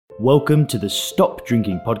Welcome to the Stop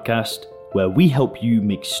Drinking podcast, where we help you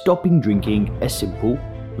make stopping drinking a simple,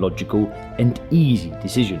 logical, and easy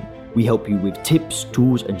decision. We help you with tips,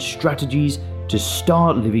 tools, and strategies to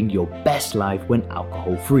start living your best life when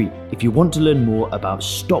alcohol-free. If you want to learn more about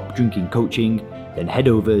stop drinking coaching, then head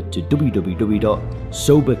over to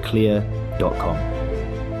www.soberclear.com.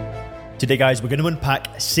 Today, guys, we're going to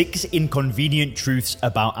unpack 6 inconvenient truths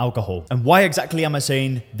about alcohol. And why exactly am I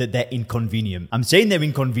saying that they're inconvenient? I'm saying they're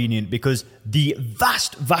inconvenient because the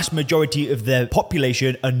vast majority of the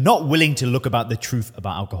population are not willing to look about the truth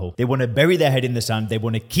about alcohol. They want to bury their head in the sand. They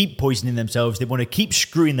want to keep poisoning themselves. They want to keep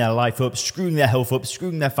screwing their life up, screwing their health up,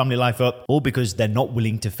 screwing their family life up, all because they're not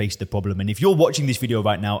willing to face the problem. And if you're watching this video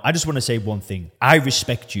right now, I just want to say one thing. I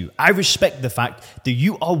respect you. I respect the fact that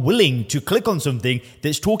you are willing to click on something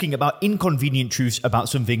that's talking about inconvenient truths about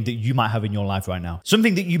something that you might have in your life right now.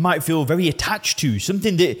 Something that you might feel very attached to,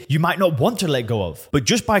 something that you might not want to let go of. But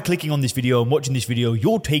just by clicking on this video and watching this video,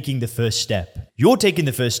 you're taking the first step. You're taking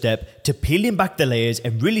the first step to peeling back the layers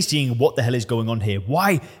and really seeing what the hell is going on here.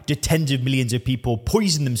 Why do tens of millions of people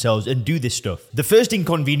poison themselves and do this stuff? The first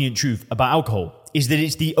inconvenient truth about alcohol is that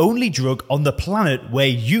it's the only drug on the planet where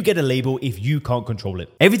you get a label if you can't control it.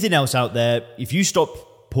 Everything else out there, if you stop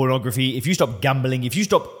pornography, if you stop gambling, if you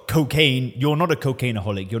stop cocaine, you're not a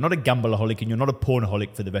cocaineaholic, you're not a gambleaholic, and you're not a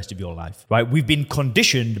pornaholic for the rest of your life, right? We've been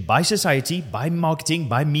conditioned by society, by marketing,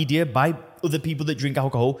 by media, by other people that drink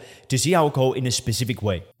alcohol to see alcohol in a specific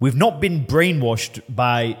way. We've not been brainwashed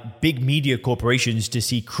by big media corporations to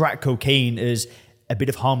see crack cocaine as a bit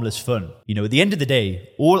of harmless fun. You know, at the end of the day,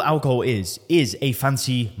 all alcohol is a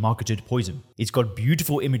fancy marketed poison. It's got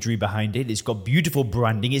beautiful imagery behind it. It's got beautiful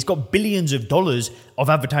branding. It's got billions of dollars of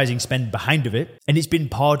advertising spend behind of it. And it's been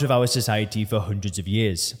part of our society for hundreds of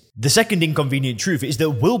years. The second inconvenient truth is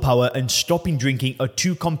that willpower and stopping drinking are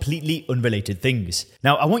two completely unrelated things.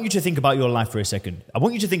 Now, I want you to think about your life for a second. I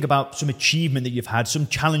want you to think about some achievement that you've had, some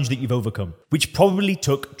challenge that you've overcome, which probably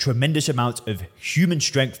took tremendous amounts of human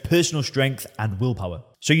strength, personal strength, and willpower.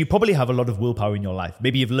 So you probably have a lot of willpower in your life.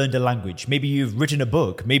 Maybe you've learned a language. Maybe you've written a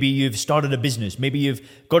book. Maybe you've started a business. Maybe you've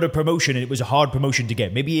got a promotion and it was a hard promotion to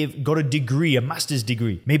get. Maybe you've got a degree, a master's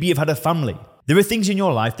degree. Maybe you've had a family. There are things in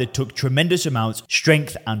your life that took tremendous amounts of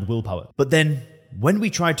strength and willpower. But then when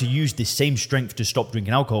we try to use this same strength to stop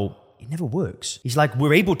drinking alcohol, it never works. It's like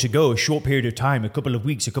we're able to go a short period of time, a couple of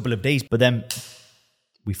weeks, a couple of days, but then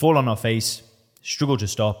we fall on our face, struggle to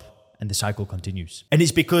stop, and the cycle continues. And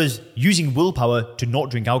it's because using willpower to not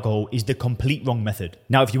drink alcohol is the complete wrong method.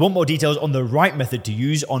 Now, if you want more details on the right method to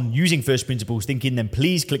use on using first principles thinking, then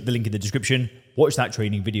please click the link in the description, watch that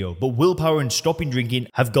training video. But willpower and stopping drinking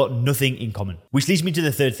have got nothing in common. Which leads me to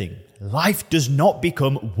the third thing. Life does not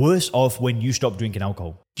become worse off when you stop drinking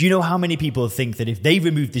alcohol. Do you know how many people think that if they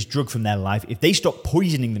remove this drug from their life, if they stop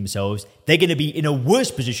poisoning themselves, they're going to be in a worse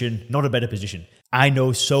position, not a better position? I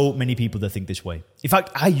know so many people that think this way. In fact,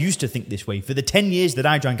 I used to think this way. For the 10 years that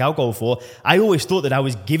I drank alcohol for, I always thought that I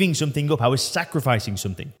was giving something up. I was sacrificing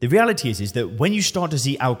something. The reality is that when you start to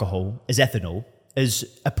see alcohol as ethanol, as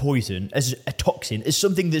a poison, as a toxin, as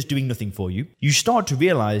something that's doing nothing for you, you start to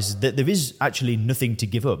realize that there is actually nothing to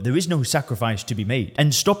give up. There is no sacrifice to be made.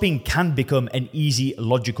 And stopping can become an easy,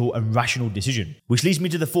 logical, and rational decision. Which leads me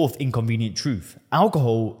to the fourth inconvenient truth.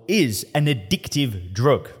 Alcohol is an addictive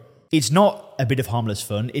drug. It's not a bit of harmless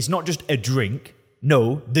fun. It's not just a drink.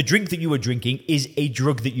 No, the drink that you are drinking is a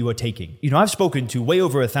drug that you are taking. You know, I've spoken to way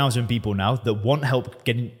over 1,000 people now that want help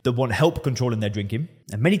controlling their drinking.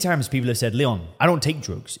 And many times people have said, Leon, I don't take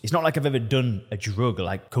drugs. It's not like I've ever done a drug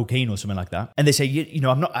like cocaine or something like that. And they say, you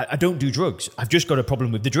know, I don't do drugs. I've just got a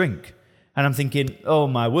problem with the drink. And I'm thinking, oh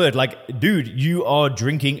my word, like, dude, you are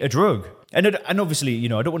drinking a drug. And obviously, you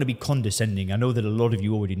know, I don't want to be condescending. I know that a lot of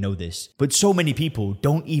you already know this. But so many people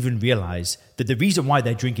don't even realize that the reason why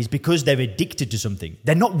they drink is because they're addicted to something.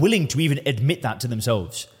 They're not willing to even admit that to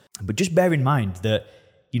themselves. But just bear in mind that,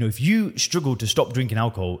 you know, if you struggle to stop drinking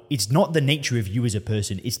alcohol, it's not the nature of you as a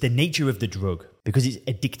person. It's the nature of the drug because it's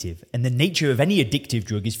addictive. And the nature of any addictive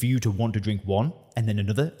drug is for you to want to drink one and then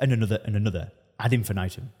another and another and another ad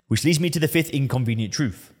infinitum. Which leads me to the fifth inconvenient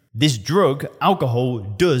truth. This drug, alcohol,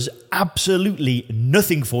 does absolutely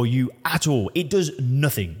nothing for you at all. It does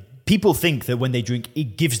nothing. People think that when they drink,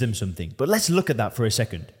 it gives them something. But let's look at that for a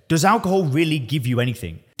second. Does alcohol really give you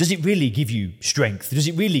anything? Does it really give you strength? Does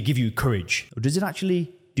it really give you courage? Or does it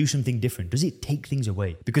actually do something different? Does it take things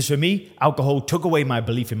away? Because for me, alcohol took away my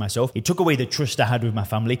belief in myself. It took away the trust I had with my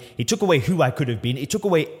family. It took away who I could have been. It took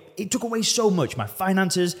away so much. My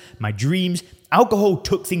finances, my dreams. Alcohol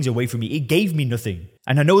took things away from me. It gave me nothing.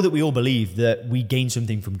 And I know that we all believe that we gain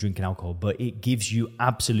something from drinking alcohol, but it gives you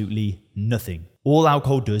absolutely nothing. All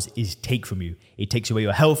alcohol does is take from you. It takes away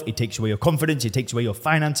your health, it takes away your confidence, it takes away your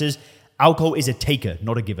finances. Alcohol is a taker,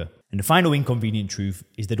 not a giver. And the final inconvenient truth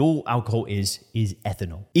is that all alcohol is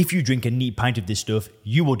ethanol. If you drink a neat pint of this stuff,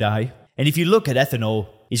 you will die. And if you look at ethanol,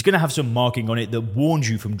 it's going to have some marking on it that warns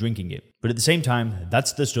you from drinking it. But at the same time,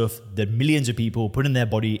 that's the stuff that millions of people put in their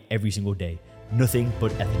body every single day. Nothing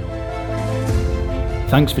but ethanol.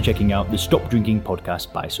 Thanks for checking out the Stop Drinking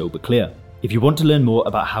podcast by Sober Clear. If you want to learn more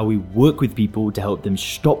about how we work with people to help them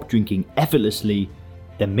stop drinking effortlessly,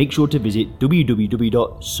 then make sure to visit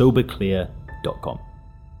www.soberclear.com.